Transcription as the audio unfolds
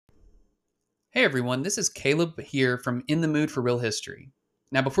Hey everyone, this is Caleb here from In the Mood for Real History.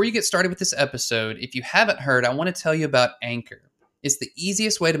 Now, before you get started with this episode, if you haven't heard, I want to tell you about Anchor. It's the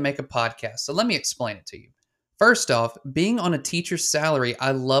easiest way to make a podcast, so let me explain it to you. First off, being on a teacher's salary,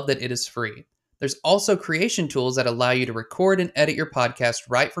 I love that it is free. There's also creation tools that allow you to record and edit your podcast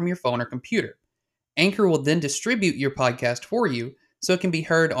right from your phone or computer. Anchor will then distribute your podcast for you so it can be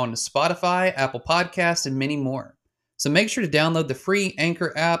heard on Spotify, Apple Podcasts, and many more. So make sure to download the free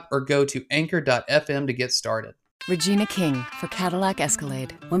Anchor app or go to anchor.fm to get started. Regina King for Cadillac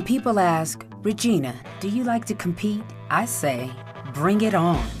Escalade. When people ask, Regina, do you like to compete? I say, bring it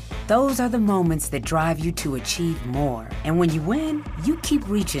on. Those are the moments that drive you to achieve more. And when you win, you keep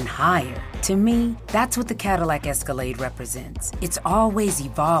reaching higher. To me, that's what the Cadillac Escalade represents. It's always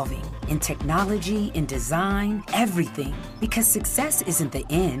evolving in technology, in design, everything. Because success isn't the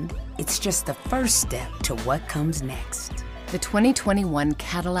end, it's just the first step to what comes next. The 2021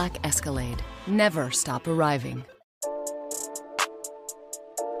 Cadillac Escalade. Never stop arriving.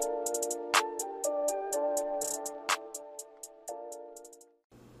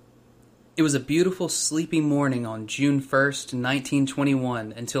 It was a beautiful, sleepy morning on June 1st,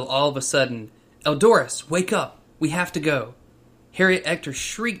 1921, until all of a sudden, Eldorus, wake up! We have to go! Harriet Ector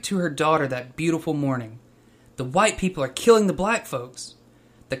shrieked to her daughter that beautiful morning. The white people are killing the black folks!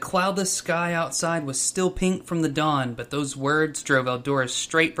 The cloudless sky outside was still pink from the dawn, but those words drove Eldorus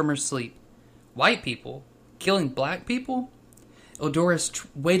straight from her sleep. White people? Killing black people? Eldorus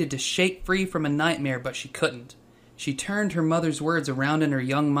waited to shake free from a nightmare, but she couldn't. She turned her mother's words around in her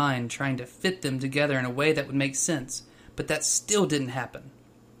young mind, trying to fit them together in a way that would make sense, but that still didn't happen.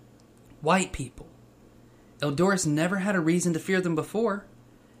 White people. Eldorus never had a reason to fear them before.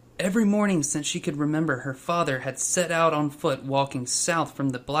 Every morning since she could remember, her father had set out on foot walking south from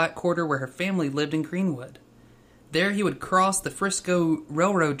the black quarter where her family lived in Greenwood. There he would cross the Frisco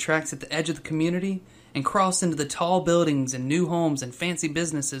Railroad tracks at the edge of the community and cross into the tall buildings and new homes and fancy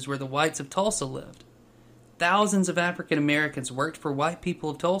businesses where the whites of Tulsa lived. Thousands of African Americans worked for white people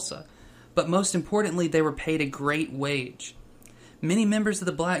of Tulsa, but most importantly, they were paid a great wage. Many members of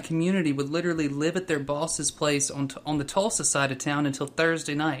the black community would literally live at their boss's place on the Tulsa side of town until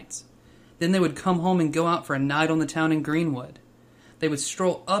Thursday nights. Then they would come home and go out for a night on the town in Greenwood. They would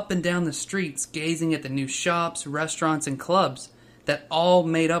stroll up and down the streets, gazing at the new shops, restaurants, and clubs that all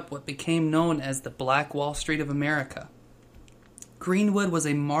made up what became known as the Black Wall Street of America. Greenwood was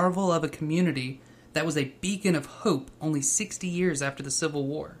a marvel of a community that was a beacon of hope only 60 years after the Civil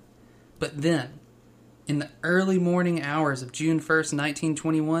War. But then, in the early morning hours of June 1st,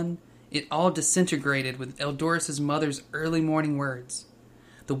 1921, it all disintegrated with Eldorus' mother's early morning words.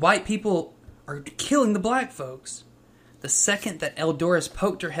 The white people are killing the black folks. The second that Eldorus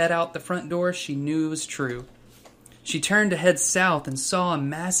poked her head out the front door, she knew it was true. She turned to head south and saw a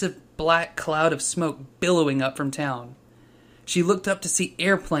massive black cloud of smoke billowing up from town. She looked up to see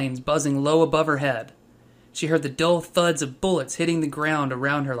airplanes buzzing low above her head. She heard the dull thuds of bullets hitting the ground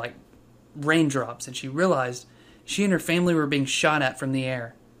around her like raindrops, and she realized she and her family were being shot at from the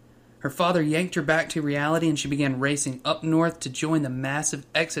air. Her father yanked her back to reality, and she began racing up north to join the massive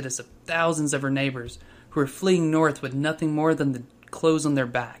exodus of thousands of her neighbors who were fleeing north with nothing more than the clothes on their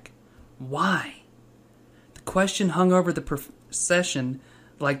back. Why? The question hung over the procession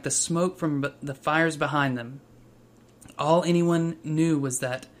like the smoke from the fires behind them. All anyone knew was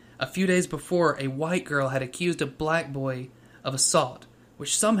that a few days before, a white girl had accused a black boy of assault,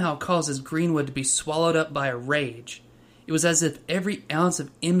 which somehow causes Greenwood to be swallowed up by a rage. It was as if every ounce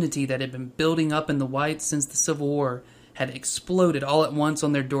of enmity that had been building up in the whites since the Civil War had exploded all at once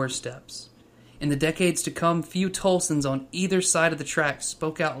on their doorsteps. In the decades to come, few Tulsans on either side of the tracks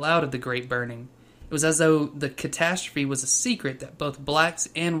spoke out loud of the Great Burning. It was as though the catastrophe was a secret that both blacks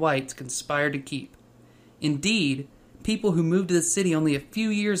and whites conspired to keep. Indeed, people who moved to the city only a few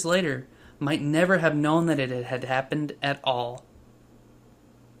years later might never have known that it had happened at all.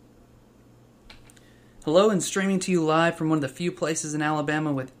 Hello, and streaming to you live from one of the few places in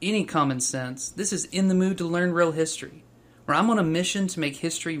Alabama with any common sense, this is In the Mood to Learn Real History, where I'm on a mission to make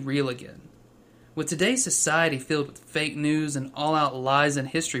history real again. With today's society filled with fake news and all-out lies in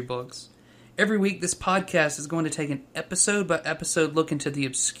history books, every week this podcast is going to take an episode-by-episode look into the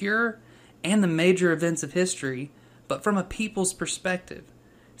obscure and the major events of history, but from a people's perspective.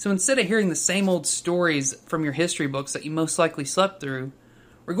 So instead of hearing the same old stories from your history books that you most likely slept through,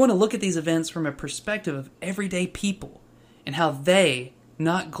 we're going to look at these events from a perspective of everyday people and how they,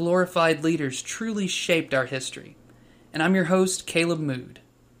 not glorified leaders, truly shaped our history. And I'm your host, Caleb Mood.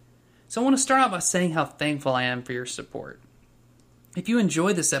 So I want to start out by saying how thankful I am for your support. If you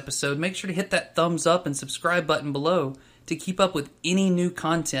enjoy this episode, make sure to hit that thumbs up and subscribe button below to keep up with any new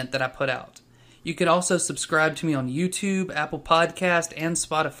content that I put out. You can also subscribe to me on YouTube, Apple Podcast, and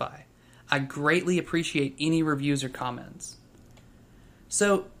Spotify. I greatly appreciate any reviews or comments.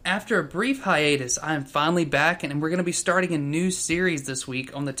 So, after a brief hiatus, I am finally back, and we're going to be starting a new series this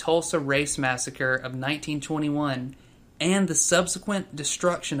week on the Tulsa Race Massacre of 1921 and the subsequent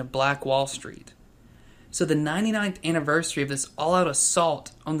destruction of Black Wall Street. So the 99th anniversary of this all-out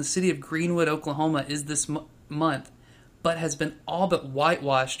assault on the city of Greenwood, Oklahoma is this month, but has been all but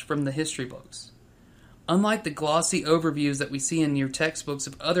whitewashed from the history books. Unlike the glossy overviews that we see in your textbooks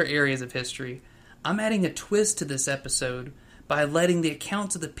of other areas of history, I'm adding a twist to this episode by letting the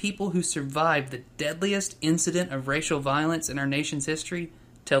accounts of the people who survived the deadliest incident of racial violence in our nation's history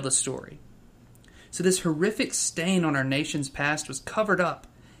tell the story. So this horrific stain on our nation's past was covered up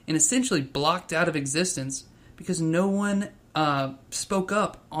and essentially blocked out of existence because no one spoke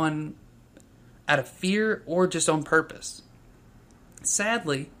up out of fear or just on purpose.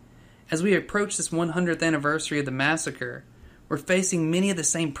 Sadly, as we approach this 100th anniversary of the massacre, we're facing many of the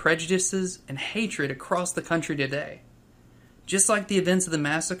same prejudices and hatred across the country today. Just like the events of the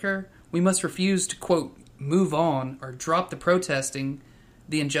massacre, we must refuse to, quote, move on or drop the protesting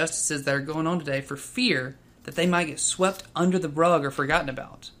the injustices that are going on today for fear that they might get swept under the rug or forgotten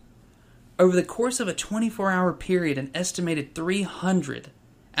about. Over the course of a 24-hour period, an estimated 300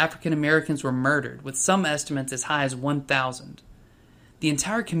 African Americans were murdered, with some estimates as high as 1,000. The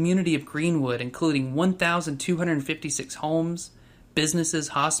entire community of Greenwood, including 1,256 homes, businesses,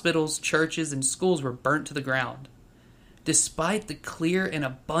 hospitals, churches, and schools, were burnt to the ground. Despite the clear and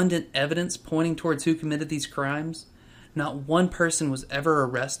abundant evidence pointing towards who committed these crimes, not one person was ever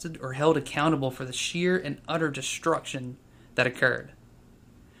arrested or held accountable for the sheer and utter destruction that occurred.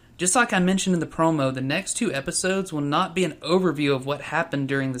 Just like I mentioned in the promo, the next two episodes will not be an overview of what happened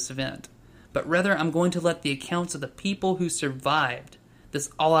during this event, but rather I'm going to let the accounts of the people who survived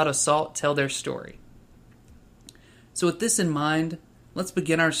this all-out assault tell their story. So with this in mind, let's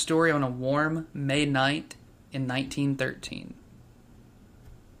begin our story on a warm May night in 1913.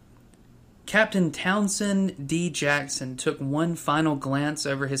 Captain Townsend D. Jackson took one final glance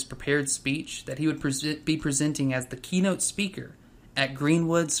over his prepared speech that he would be presenting as the keynote speaker at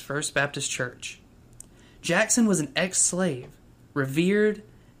Greenwood's First Baptist Church. Jackson was an ex-slave, revered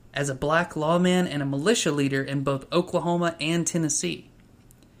as a black lawman and a militia leader in both Oklahoma and Tennessee.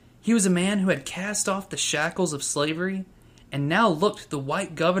 He was a man who had cast off the shackles of slavery and now looked the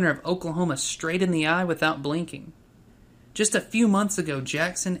white governor of Oklahoma straight in the eye without blinking. Just a few months ago,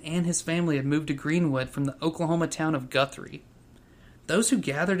 Jackson and his family had moved to Greenwood from the Oklahoma town of Guthrie. Those who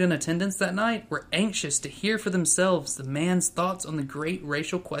gathered in attendance that night were anxious to hear for themselves the man's thoughts on the great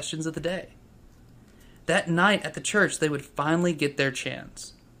racial questions of the day. That night at the church, they would finally get their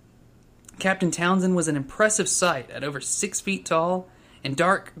chance. Captain Townsend was an impressive sight at over 6 feet tall and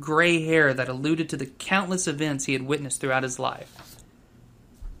dark gray hair that alluded to the countless events he had witnessed throughout his life.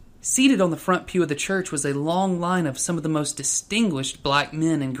 Seated on the front pew of the church was a long line of some of the most distinguished black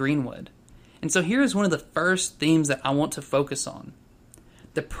men in Greenwood. And so here is one of the first themes that I want to focus on.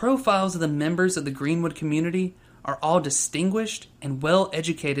 The profiles of the members of the Greenwood community are all distinguished and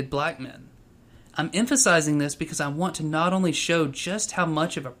well-educated black men. I'm emphasizing this because I want to not only show just how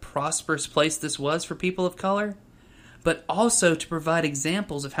much of a prosperous place this was for people of color, but also to provide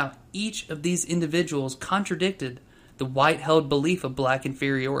examples of how each of these individuals contradicted the white-held belief of black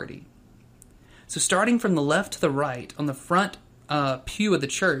inferiority. So starting from the left to the right, on the front pew of the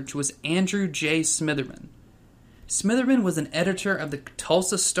church was Andrew J. Smitherman. Smitherman was an editor of the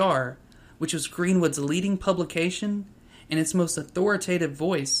Tulsa Star, which was Greenwood's leading publication and its most authoritative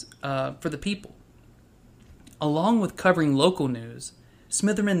voice for the people. Along with covering local news,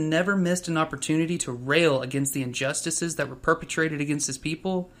 Smitherman never missed an opportunity to rail against the injustices that were perpetrated against his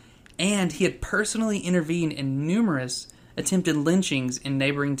people, and he had personally intervened in numerous attempted lynchings in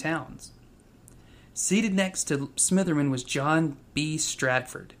neighboring towns. Seated next to Smitherman was John B.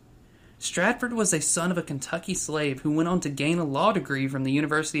 Stratford. Stratford was a son of a Kentucky slave who went on to gain a law degree from the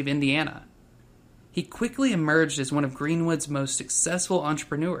University of Indiana. He quickly emerged as one of Greenwood's most successful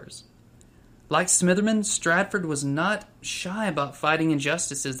entrepreneurs. Like Smitherman, Stratford was not shy about fighting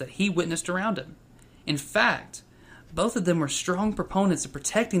injustices that he witnessed around him. In fact, both of them were strong proponents of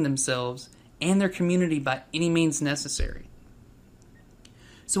protecting themselves and their community by any means necessary.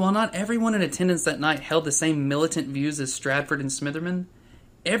 So while not everyone in attendance that night held the same militant views as Stratford and Smitherman,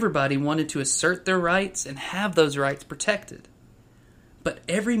 everybody wanted to assert their rights and have those rights protected. But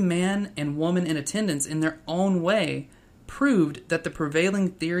every man and woman in attendance in their own way proved that the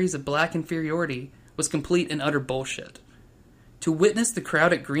prevailing theories of black inferiority was complete and utter bullshit. To witness the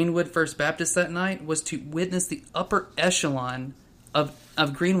crowd at Greenwood First Baptist that night was to witness the upper echelon of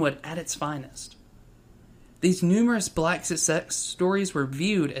of Greenwood at its finest. These numerous black success stories were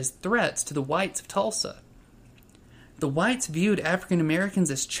viewed as threats to the whites of Tulsa. The whites viewed African Americans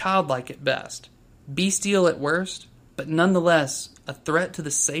as childlike at best, bestial at worst, but nonetheless a threat to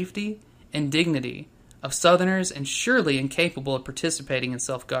the safety and dignity of Southerners and surely incapable of participating in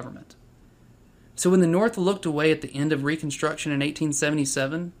self-government. So when the North looked away at the end of Reconstruction in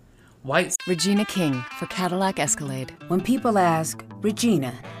 1877, whites... Regina King for Cadillac Escalade. When people ask,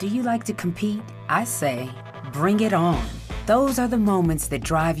 Regina, do you like to compete? I say, bring it on. Those are the moments that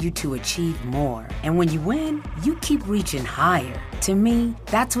drive you to achieve more. And when you win, you keep reaching higher. To me,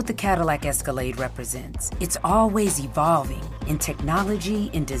 that's what the Cadillac Escalade represents. It's always evolving in technology,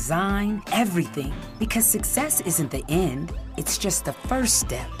 in design, everything. Because success isn't the end, it's just the first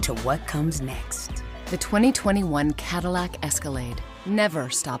step to what comes next. The 2021 Cadillac Escalade. Never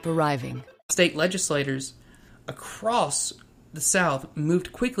stop arriving. State legislators across the South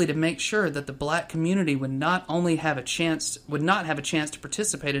moved quickly to make sure that the black community would not have a chance to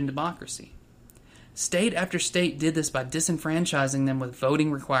participate in democracy. State after state did this by disenfranchising them with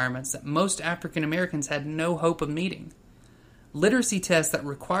voting requirements that most African Americans had no hope of meeting. Literacy tests that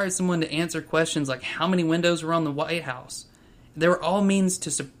required someone to answer questions like how many windows were on the White House. They were all means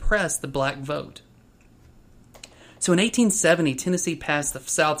to suppress the black vote. So in 1870, Tennessee passed the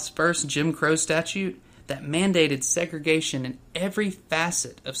South's first Jim Crow statute that mandated segregation in every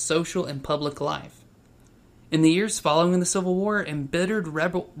facet of social and public life. In the years following the Civil War, embittered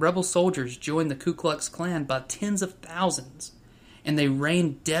rebel soldiers joined the Ku Klux Klan by tens of thousands, and they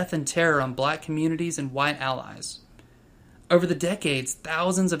rained death and terror on black communities and white allies. Over the decades,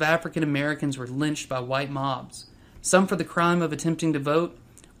 thousands of African Americans were lynched by white mobs, some for the crime of attempting to vote,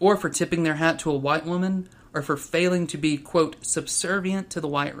 or for tipping their hat to a white woman, or for failing to be, quote, subservient to the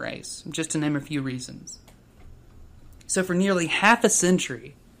white race, just to name a few reasons. So for nearly half a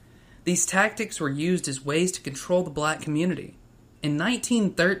century, these tactics were used as ways to control the black community. In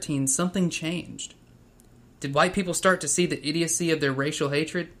 1913, something changed. Did white people start to see the idiocy of their racial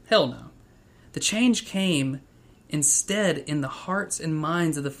hatred? Hell no. The change came instead in the hearts and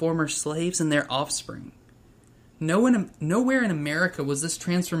minds of the former slaves and their offspring. Nowhere in America was this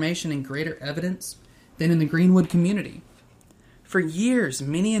transformation in greater evidence than in the Greenwood community. For years,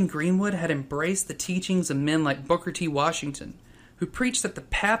 many in Greenwood had embraced the teachings of men like Booker T. Washington, who preached that the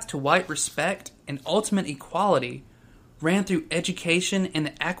path to white respect and ultimate equality ran through education and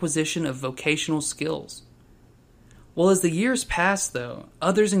the acquisition of vocational skills. Well, as the years passed, though,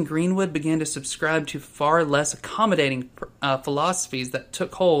 others in Greenwood began to subscribe to far less accommodating philosophies that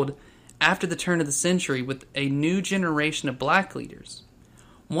took hold after the turn of the century with a new generation of black leaders.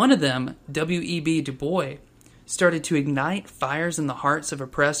 One of them, W.E.B. Du Bois, started to ignite fires in the hearts of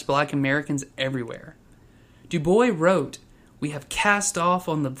oppressed black Americans everywhere. Du Bois wrote, "We have cast off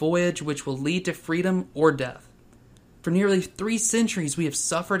on the voyage which will lead to freedom or death. For nearly 3 centuries we have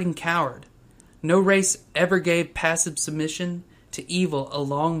suffered and cowered. No race ever gave passive submission to evil a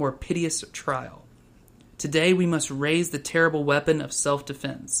long, more piteous trial. Today we must raise the terrible weapon of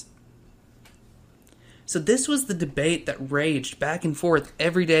self-defense." So this was the debate that raged back and forth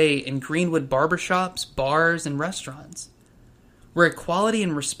every day in Greenwood barbershops, bars, and restaurants. Were equality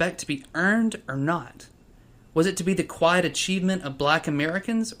and respect to be earned or not? Was it to be the quiet achievement of black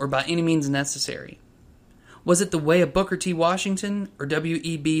Americans or by any means necessary? Was it the way of Booker T. Washington or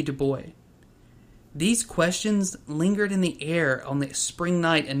W.E.B. Du Bois? These questions lingered in the air on the spring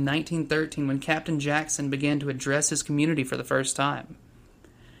night in 1913 when Captain Jackson began to address his community for the first time.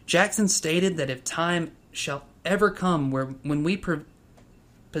 Jackson stated that if time shall ever come when we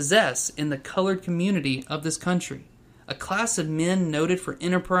possess in the colored community of this country a class of men noted for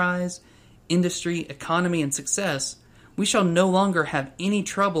enterprise, industry, economy, and success, we shall no longer have any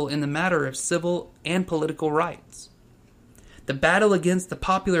trouble in the matter of civil and political rights. The battle against the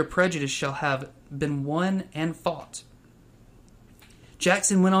popular prejudice shall have been won and fought.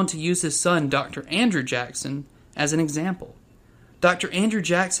 Jackson went on to use his son, Dr. Andrew Jackson, as an example. Dr. Andrew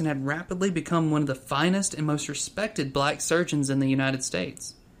Jackson had rapidly become one of the finest and most respected black surgeons in the United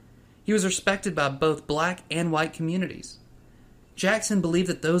States. He was respected by both black and white communities. Jackson believed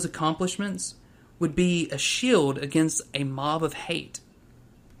that those accomplishments would be a shield against a mob of hate.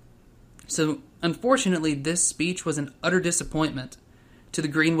 So, unfortunately, this speech was an utter disappointment to the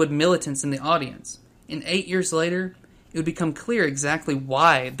Greenwood militants in the audience, and 8 years later, it would become clear exactly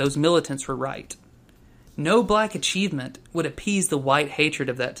why those militants were right. No black achievement would appease the white hatred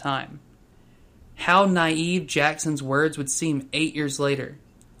of that time. How naive Jackson's words would seem 8 years later,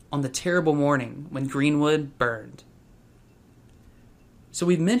 on the terrible morning when Greenwood burned. So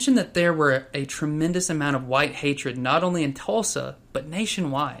we've mentioned that there were a tremendous amount of white hatred not only in Tulsa, but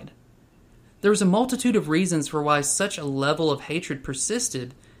nationwide. There was a multitude of reasons for why such a level of hatred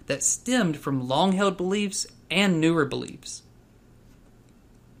persisted that stemmed from long-held beliefs and newer beliefs.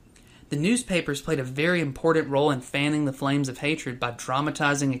 The newspapers played a very important role in fanning the flames of hatred by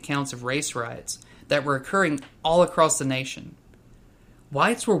dramatizing accounts of race riots that were occurring all across the nation.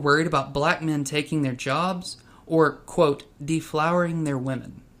 Whites were worried about black men taking their jobs or, quote, deflowering their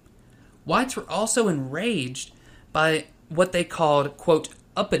women. Whites were also enraged by what they called, quote,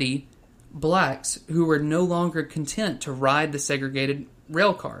 uppity blacks who were no longer content to ride the segregated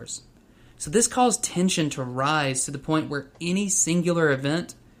rail cars. So this caused tension to rise to the point where any singular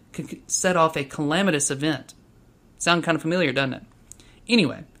event could set off a calamitous event. Sound kind of familiar, doesn't it?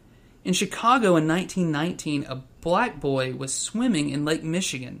 Anyway, in Chicago in 1919, a black boy was swimming in Lake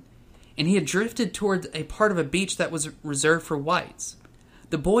Michigan, and he had drifted toward a part of a beach that was reserved for whites.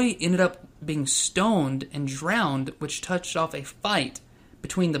 The boy ended up being stoned and drowned, which touched off a fight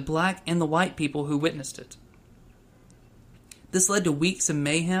between the black and the white people who witnessed it. This led to weeks of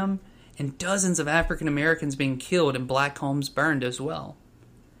mayhem and dozens of African Americans being killed and black homes burned as well.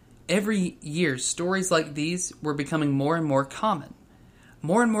 Every year, stories like these were becoming more and more common.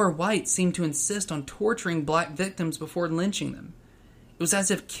 More and more whites seemed to insist on torturing black victims before lynching them. It was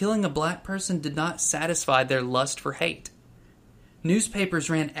as if killing a black person did not satisfy their lust for hate. Newspapers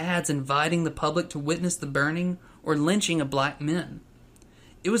ran ads inviting the public to witness the burning or lynching of black men.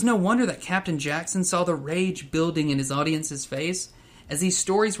 It was no wonder that Captain Jackson saw the rage building in his audience's face as these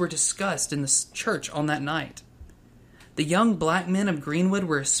stories were discussed in the church on that night. The young black men of Greenwood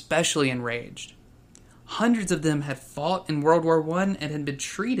were especially enraged. Hundreds of them had fought in World War I and had been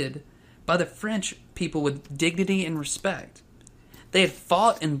treated by the French people with dignity and respect. They had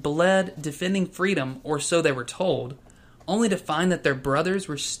fought and bled defending freedom, or so they were told, only to find that their brothers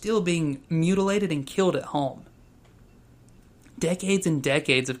were still being mutilated and killed at home. Decades and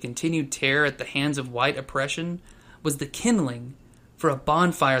decades of continued terror at the hands of white oppression was the kindling for a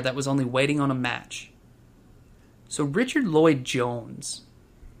bonfire that was only waiting on a match. So Richard Lloyd Jones,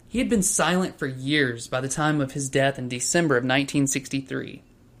 he had been silent for years by the time of his death in December of 1963.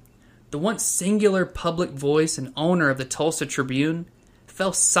 The once singular public voice and owner of the Tulsa Tribune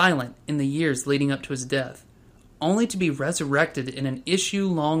fell silent in the years leading up to his death, only to be resurrected in an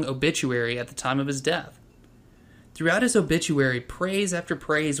issue-long obituary at the time of his death. Throughout his obituary, praise after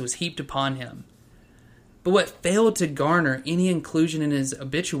praise was heaped upon him. But what failed to garner any inclusion in his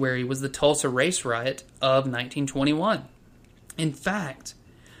obituary was the Tulsa Race Riot of 1921. In fact,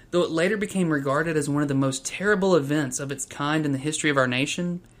 though it later became regarded as one of the most terrible events of its kind in the history of our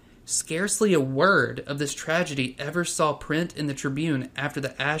nation, scarcely a word of this tragedy ever saw print in the Tribune after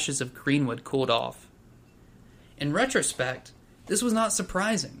the ashes of Greenwood cooled off. In retrospect, this was not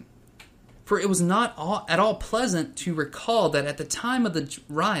surprising, for it was not at all pleasant to recall that at the time of the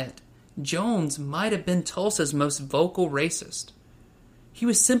riot, Jones might have been Tulsa's most vocal racist. He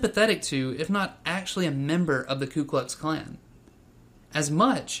was sympathetic to, if not actually a member of the Ku Klux Klan. As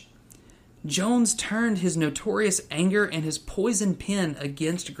much, Jones turned his notorious anger and his poison pen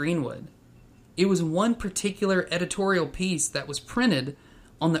against Greenwood. It was one particular editorial piece that was printed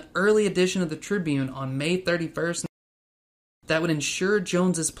on the early edition of the Tribune on May 31st that would ensure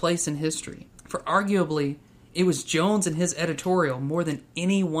Jones's place in history. For arguably, it was Jones and his editorial more than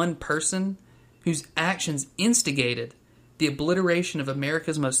any one person whose actions instigated the obliteration of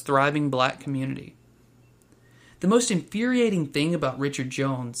America's most thriving black community. The most infuriating thing about Richard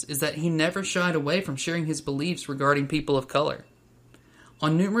Jones is that he never shied away from sharing his beliefs regarding people of color.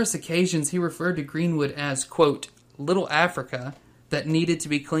 On numerous occasions, he referred to Greenwood as, quote, Little Africa that needed to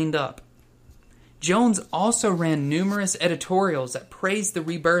be cleaned up. Jones also ran numerous editorials that praised the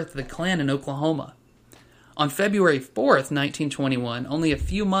rebirth of the Klan in Oklahoma. On February 4th, 1921, only a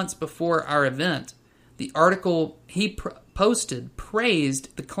few months before our event, the article he posted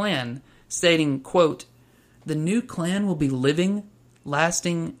praised the Klan, stating, quote, The new Klan will be living,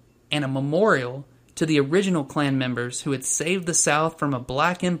 lasting, and a memorial to the original Klan members who had saved the South from a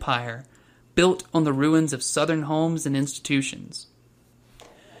black empire built on the ruins of Southern homes and institutions.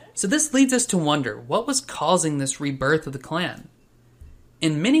 So this leads us to wonder, what was causing this rebirth of the Klan?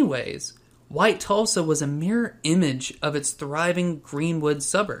 In many ways, White Tulsa was a mirror image of its thriving Greenwood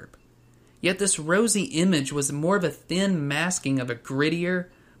suburb. Yet this rosy image was more of a thin masking of a grittier,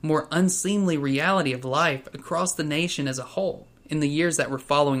 more unseemly reality of life across the nation as a whole in the years that were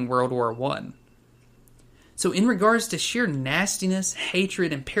following World War I. So in regards to sheer nastiness,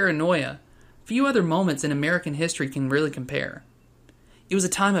 hatred, and paranoia, few other moments in American history can really compare. It was a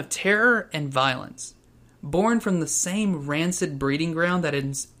time of terror and violence. born from the same rancid breeding ground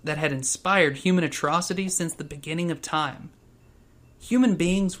that had inspired human atrocities since the beginning of time. Human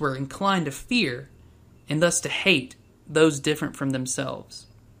beings were inclined to fear, and thus to hate, those different from themselves.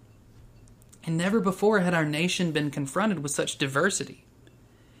 And never before had our nation been confronted with such diversity.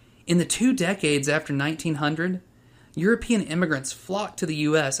 In the 2 decades after 1900, European immigrants flocked to the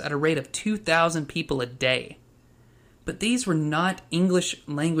U.S. at a rate of 2,000 people a day. But these were not English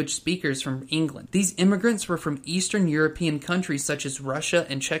language speakers from England. These immigrants were from Eastern European countries such as Russia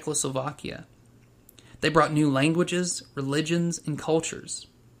and Czechoslovakia. They brought new languages, religions, and cultures.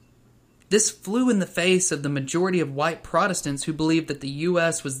 This flew in the face of the majority of white Protestants who believed that the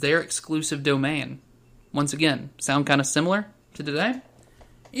U.S. was their exclusive domain. Once again, sound kind of similar to today?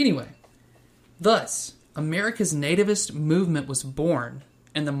 Anyway, thus, America's nativist movement was born,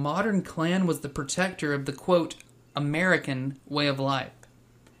 and the modern Klan was the protector of the, quote, American way of life.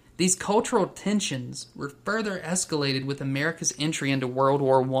 These cultural tensions were further escalated with America's entry into World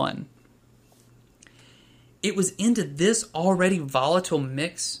War I. It was into this already volatile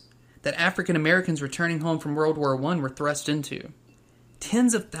mix that African Americans returning home from World War I were thrust into.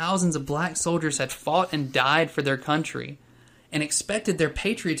 Tens of thousands of black soldiers had fought and died for their country and expected their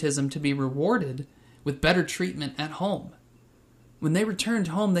patriotism to be rewarded with better treatment at home. When they returned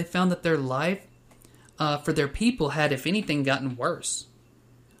home, they found that their life for their people had, if anything, gotten worse.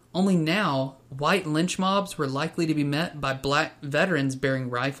 Only now, white lynch mobs were likely to be met by black veterans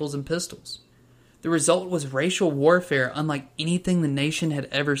bearing rifles and pistols. The result was racial warfare unlike anything the nation had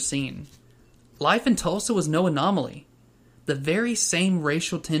ever seen. Life in Tulsa was no anomaly. The very same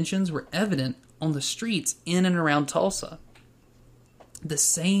racial tensions were evident on the streets in and around Tulsa. The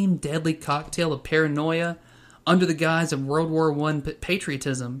same deadly cocktail of paranoia under the guise of World War I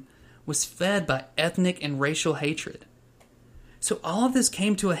patriotism was fed by ethnic and racial hatred. So all of this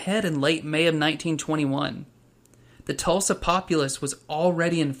came to a head in late May of 1921. The Tulsa populace was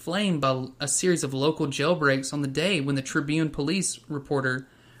already inflamed by a series of local jailbreaks on the day when the Tribune police reporter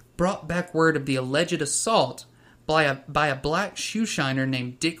brought back word of the alleged assault by a black shoe shiner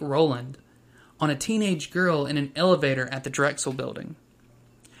named Dick Rowland on a teenage girl in an elevator at the Drexel building.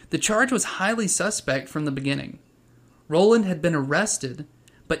 The charge was highly suspect from the beginning. Rowland had been arrested,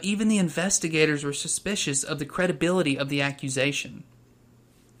 but even the investigators were suspicious of the credibility of the accusation.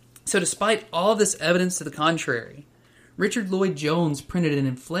 So despite all of this evidence to the contrary, Richard Lloyd Jones printed an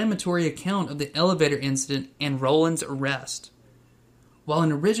inflammatory account of the elevator incident and Rowland's arrest. While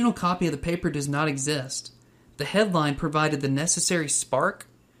an original copy of the paper does not exist, the headline provided the necessary spark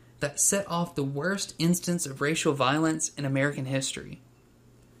that set off the worst instance of racial violence in American history.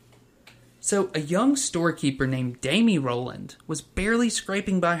 So, a young storekeeper named Damie Rowland was barely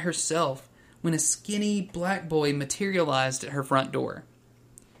scraping by herself when a skinny black boy materialized at her front door.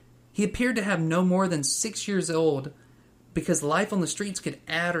 He appeared to have no more than 6 years old because life on the streets could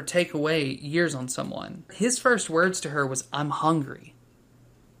add or take away years on someone. His first words to her was, "I'm hungry."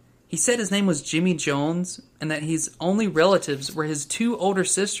 He said his name was Jimmy Jones and that his only relatives were his 2 older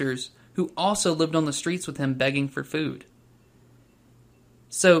sisters who also lived on the streets with him begging for food.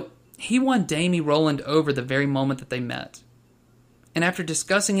 So, he won Damie Rowland over the very moment that they met. And after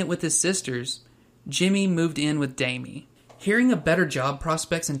discussing it with his sisters, Jimmy moved in with Damie. Hearing of better job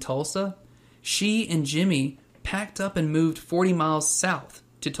prospects in Tulsa, she and Jimmy packed up and moved 40 miles south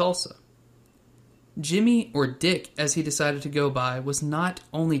to Tulsa. Jimmy, or Dick as he decided to go by, was not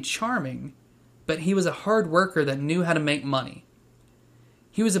only charming, but he was a hard worker that knew how to make money.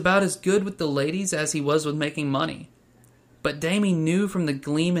 He was about as good with the ladies as he was with making money. But Damie knew from the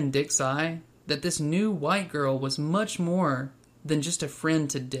gleam in Dick's eye that this new white girl was much more than just a friend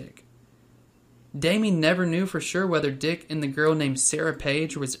to Dick. Damie never knew for sure whether Dick and the girl named Sarah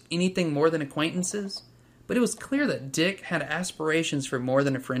Page was anything more than acquaintances, but it was clear that Dick had aspirations for more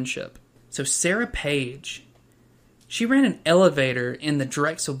than a friendship. So Sarah Page, she ran an elevator in the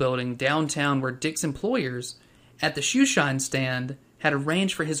Drexel building downtown where Dick's employers at the shoe shine stand had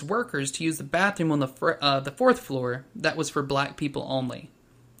arranged for his workers to use the bathroom on the 4th floor that was for black people only.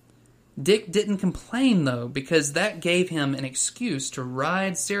 Dick didn't complain, though, because that gave him an excuse to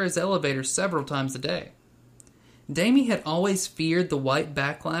ride Sarah's elevator several times a day. Damie had always feared the white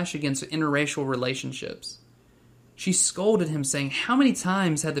backlash against interracial relationships. She scolded him, saying how many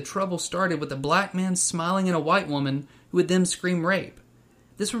times had the trouble started with a black man smiling at a white woman who would then scream rape.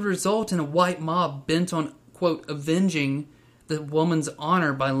 This would result in a white mob bent on, quote, avenging the woman's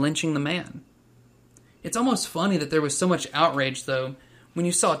honor by lynching the man. It's almost funny that there was so much outrage, though, when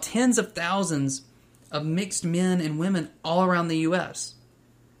you saw tens of thousands of mixed men and women all around the U.S.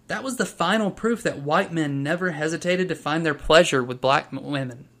 That was the final proof that white men never hesitated to find their pleasure with black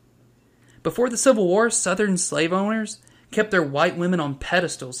women. Before the Civil War, Southern slave owners kept their white women on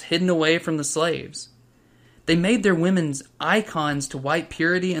pedestals hidden away from the slaves. They made their women's icons to white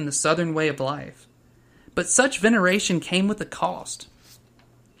purity and the Southern way of life. But such veneration came with a cost.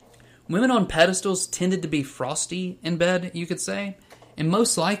 Women on pedestals tended to be frosty in bed, you could say, and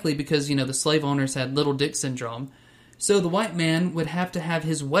most likely because, the slave owners had little dick syndrome, so the white man would have to have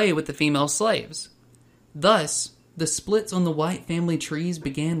his way with the female slaves. Thus, the splits on the white family trees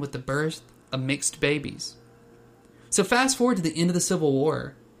began with the birth of mixed babies. So fast forward to the end of the Civil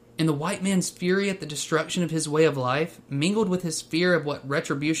War, and the white man's fury at the destruction of his way of life mingled with his fear of what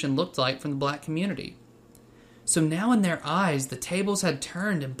retribution looked like from the black community. So now in their eyes, the tables had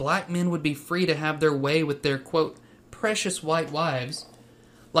turned and black men would be free to have their way with their, quote, precious white wives,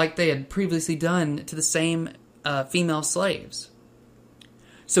 like they had previously done to the same female slaves.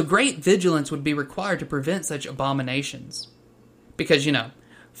 So great vigilance would be required to prevent such abominations. Because,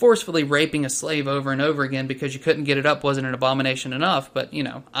 forcefully raping a slave over and over again because you couldn't get it up wasn't an abomination enough, but,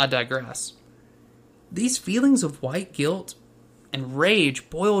 I digress. These feelings of white guilt and rage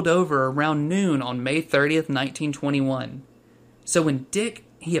boiled over around noon on May 30th, 1921. So when Dick,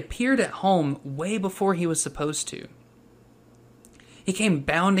 he appeared at home way before he was supposed to. He came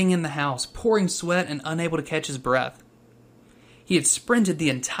bounding in the house, pouring sweat and unable to catch his breath. He had sprinted the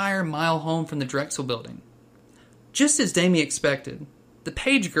entire mile home from the Drexel building. Just as Damie expected, the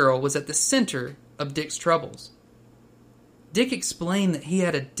page girl was at the center of Dick's troubles. Dick explained that he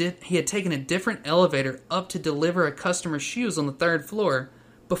had taken a different elevator up to deliver a customer's shoes on the 3rd floor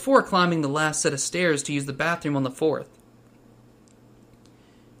before climbing the last set of stairs to use the bathroom on the 4th.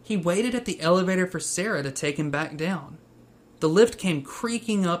 He waited at the elevator for Sarah to take him back down. The lift came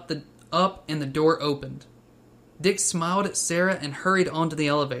creaking up and the door opened. Dick smiled at Sarah and hurried onto the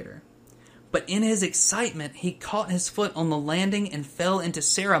elevator. But in his excitement, he caught his foot on the landing and fell into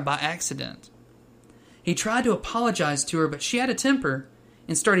Sarah by accident. He tried to apologize to her, but she had a temper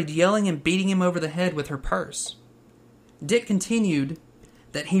and started yelling and beating him over the head with her purse. Dick continued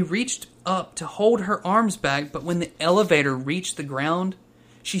that he reached up to hold her arms back, but when the elevator reached the ground,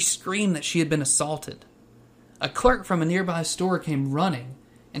 she screamed that she had been assaulted. A clerk from a nearby store came running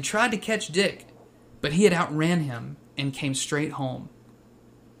and tried to catch Dick, but he had outran him and came straight home.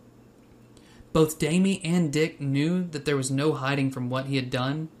 Both Damie and Dick knew that there was no hiding from what he had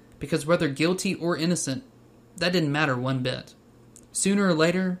done, because whether guilty or innocent, that didn't matter one bit. Sooner or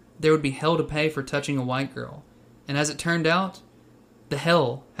later, there would be hell to pay for touching a white girl, and as it turned out, the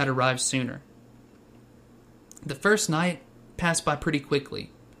hell had arrived sooner. The first night passed by pretty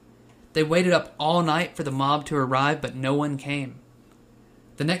quickly. They waited up all night for the mob to arrive, but no one came.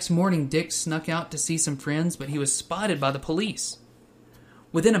 The next morning, Dick snuck out to see some friends, but he was spotted by the police.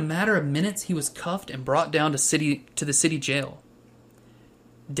 Within a matter of minutes, he was cuffed and brought down to the city jail.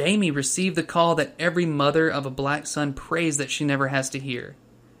 Damie received the call that every mother of a black son prays that she never has to hear.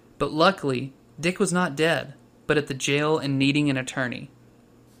 But luckily, Dick was not dead, but at the jail and needing an attorney.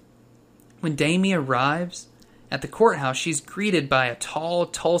 When Damie arrives at the courthouse, she's greeted by a tall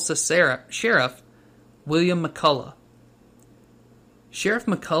Tulsa sheriff, William McCullough. Sheriff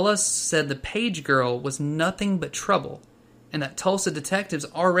McCullough said the page girl was nothing but trouble, and that Tulsa detectives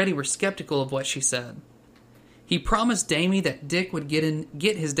already were skeptical of what she said. He promised Damie that Dick would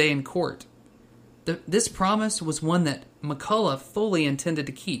get his day in court. This promise was one that McCullough fully intended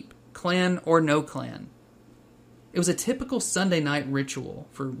to keep, Klan or no Klan. It was a typical Sunday night ritual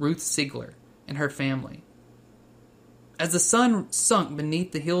for Ruth Ziegler and her family. As the sun sunk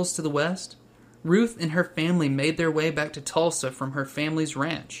beneath the hills to the west, Ruth and her family made their way back to Tulsa from her family's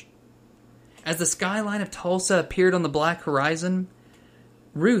ranch. As the skyline of Tulsa appeared on the black horizon,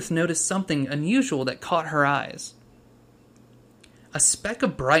 Ruth noticed something unusual that caught her eyes. A speck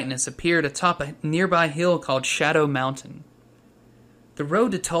of brightness appeared atop a nearby hill called Shadow Mountain. The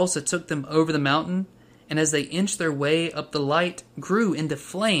road to Tulsa took them over the mountain, and as they inched their way up, the light grew into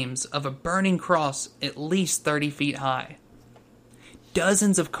flames of a burning cross at least 30 feet high.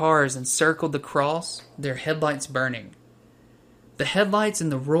 Dozens of cars encircled the cross, their headlights burning. The headlights in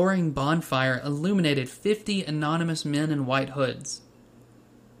the roaring bonfire illuminated 50 anonymous men in white hoods.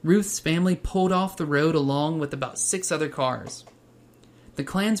 Ruth's family pulled off the road along with about 6 other cars. The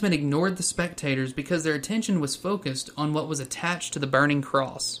Klansmen ignored the spectators because their attention was focused on what was attached to the burning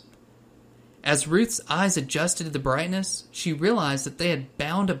cross. As Ruth's eyes adjusted to the brightness, she realized that they had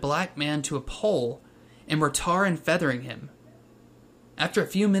bound a black man to a pole and were tar and feathering him. After a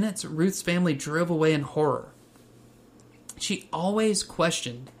few minutes, Ruth's family drove away in horror. She always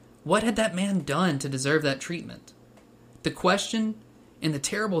questioned, what had that man done to deserve that treatment? The question and the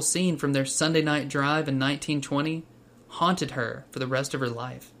terrible scene from their Sunday night drive in 1920 haunted her for the rest of her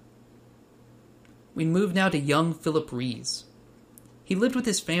life. we move now to young Philip Rees. He lived with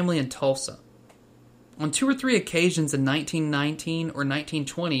his family in Tulsa. On 2 or 3 occasions in 1919 or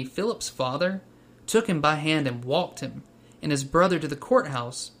 1920, Philip's father took him by hand and walked him and his brother to the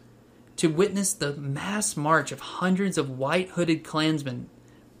courthouse to witness the mass march of hundreds of white hooded Klansmen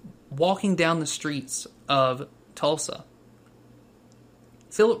walking down the streets of Tulsa.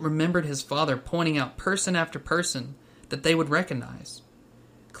 Philip remembered his father pointing out person after person that they would recognize.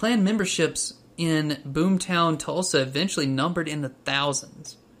 Klan memberships in Boomtown, Tulsa eventually numbered in the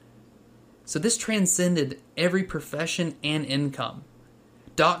thousands. So this transcended every profession and income.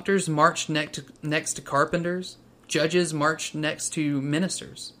 Doctors marched next to carpenters. Judges marched next to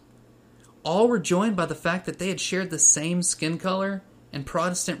ministers. All were joined by the fact that they had shared the same skin color and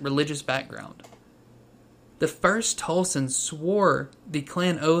Protestant religious background. The first Tulsans swore the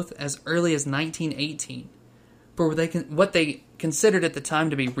Klan oath as early as 1918 for what they considered at the time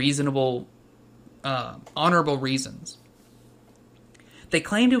to be reasonable, honorable reasons. They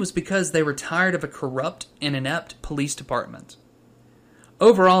claimed it was because they were tired of a corrupt and inept police department.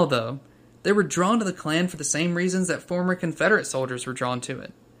 Overall, though, they were drawn to the Klan for the same reasons that former Confederate soldiers were drawn to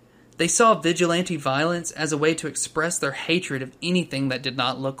it. They saw vigilante violence as a way to express their hatred of anything that did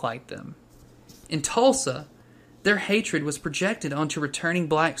not look like them. In Tulsa, their hatred was projected onto returning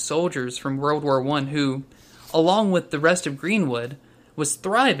black soldiers from World War I who, along with the rest of Greenwood, was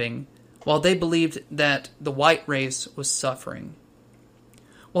thriving while they believed that the white race was suffering.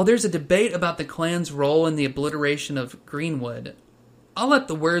 While there's a debate about the Klan's role in the obliteration of Greenwood, I'll let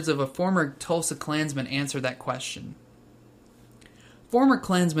the words of a former Tulsa Klansman answer that question. Former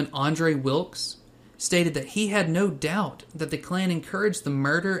Klansman Andre Wilkes stated that he had no doubt that the Klan encouraged the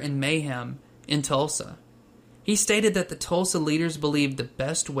murder and mayhem in Tulsa. He stated that the Tulsa leaders believed the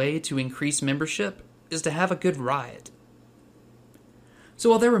best way to increase membership is to have a good riot. So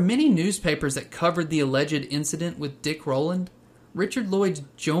while there were many newspapers that covered the alleged incident with Dick Rowland, Richard Lloyd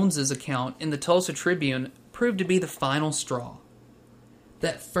Jones's account in the Tulsa Tribune proved to be the final straw.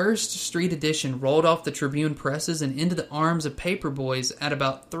 That first street edition rolled off the Tribune presses and into the arms of paper boys at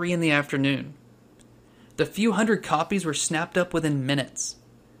about 3 in the afternoon. The few hundred copies were snapped up within minutes.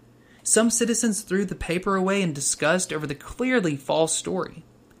 Some citizens threw the paper away in disgust over the clearly false story.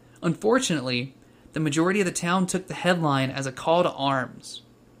 Unfortunately, the majority of the town took the headline as a call to arms.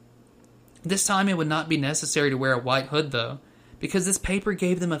 This time it would not be necessary to wear a white hood, though, because this paper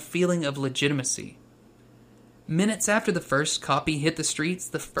gave them a feeling of legitimacy. Minutes after the first copy hit the streets,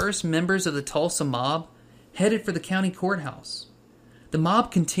 the first members of the Tulsa mob headed for the county courthouse. The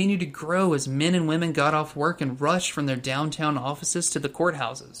mob continued to grow as men and women got off work and rushed from their downtown offices to the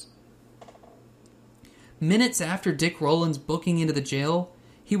courthouses. Minutes after Dick Rowland's booking into the jail,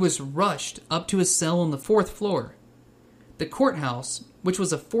 he was rushed up to his cell on the 4th floor. The courthouse, which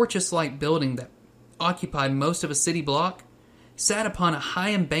was a fortress-like building that occupied most of a city block, sat upon a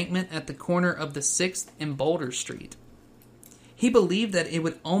high embankment at the corner of the 6th and Boulder Street. He believed that it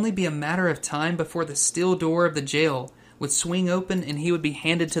would only be a matter of time before the steel door of the jail would swing open and he would be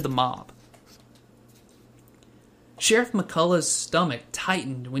handed to the mob. Sheriff McCullough's stomach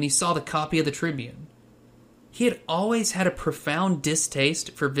tightened when he saw the copy of the Tribune. He had always had a profound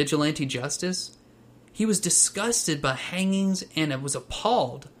distaste for vigilante justice. He was disgusted by hangings and was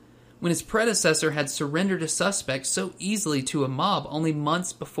appalled when his predecessor had surrendered a suspect so easily to a mob only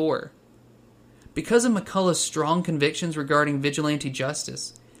months before. Because of McCullough's strong convictions regarding vigilante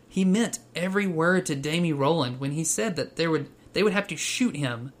justice, he meant every word to Damie Rowland when he said that they would have to shoot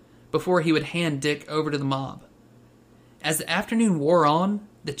him before he would hand Dick over to the mob. As the afternoon wore on,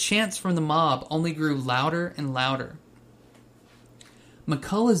 the chants from the mob only grew louder and louder.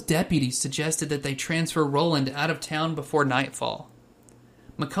 McCullough's deputies suggested that they transfer Rowland out of town before nightfall.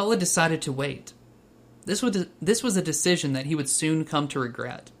 McCullough decided to wait. This was a decision that he would soon come to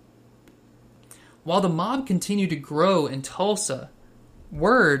regret. While the mob continued to grow in Tulsa,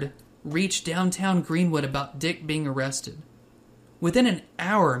 word reached downtown Greenwood about Dick being arrested. Within an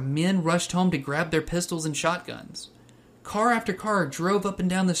hour, men rushed home to grab their pistols and shotguns. Car after car drove up and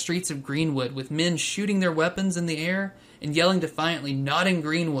down the streets of Greenwood with men shooting their weapons in the air and yelling defiantly, "Not in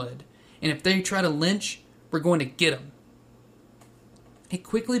Greenwood, and if they try to lynch, we're going to get them." It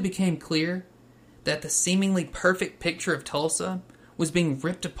quickly became clear that the seemingly perfect picture of Tulsa was being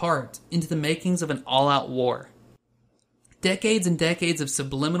ripped apart into the makings of an all-out war. Decades and decades of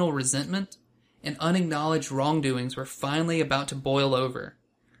subliminal resentment and unacknowledged wrongdoings were finally about to boil over.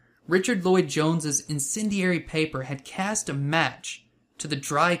 Richard Lloyd Jones's incendiary paper had cast a match to the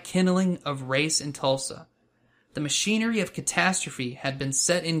dry kindling of race in Tulsa. The machinery of catastrophe had been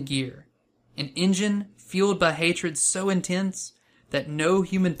set in gear, an engine fueled by hatred so intense that no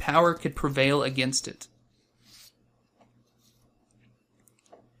human power could prevail against it.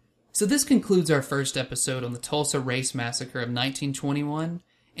 So this concludes our first episode on the Tulsa Race Massacre of 1921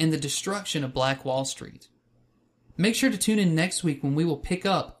 and the destruction of Black Wall Street. Make sure to tune in next week when we will pick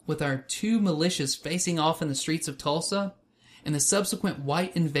up with our two militias facing off in the streets of Tulsa and the subsequent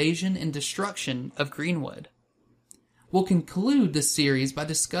white invasion and destruction of Greenwood. We'll conclude this series by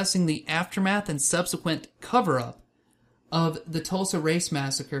discussing the aftermath and subsequent cover-up of the Tulsa Race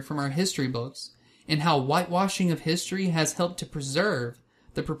Massacre from our history books and how whitewashing of history has helped to preserve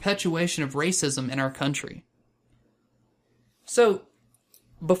the perpetuation of racism in our country. So,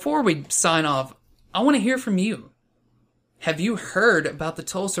 before we sign off, I want to hear from you. Have you heard about the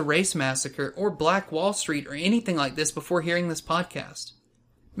Tulsa Race Massacre or Black Wall Street or anything like this before hearing this podcast?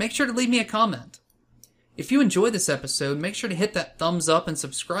 Make sure to leave me a comment. If you enjoyed this episode, make sure to hit that thumbs up and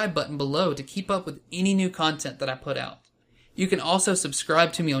subscribe button below to keep up with any new content that I put out. You can also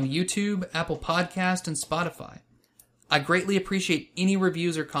subscribe to me on YouTube, Apple Podcast, and Spotify. I greatly appreciate any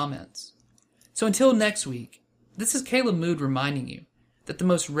reviews or comments. So until next week, this is Caleb Mood reminding you that the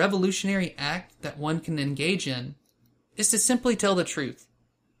most revolutionary act that one can engage in is to simply tell the truth.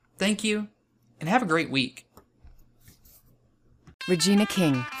 Thank you, and have a great week. Regina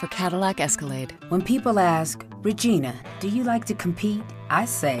King for Cadillac Escalade. When people ask, Regina, do you like to compete? I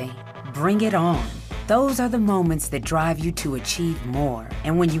say, bring it on. Those are the moments that drive you to achieve more.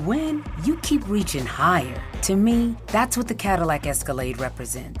 And when you win, you keep reaching higher. To me, that's what the Cadillac Escalade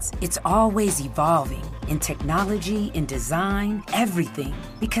represents. It's always evolving in technology, in design, everything.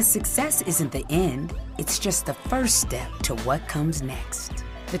 Because success isn't the end, it's just the first step to what comes next.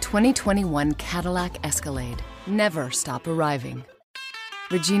 The 2021 Cadillac Escalade. Never stop arriving.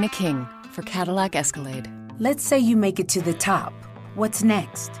 Regina King for Cadillac Escalade. Let's say you make it to the top. What's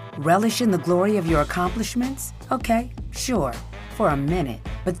next? Relish in the glory of your accomplishments? Okay, sure, for a minute.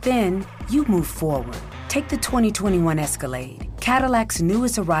 But then you move forward. Take the 2021 Escalade. Cadillac's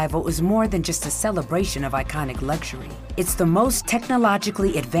newest arrival is more than just a celebration of iconic luxury. It's the most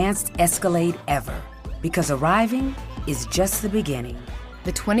technologically advanced Escalade ever. Because arriving is just the beginning.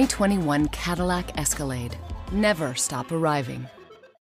 The 2021 Cadillac Escalade. Never stop arriving.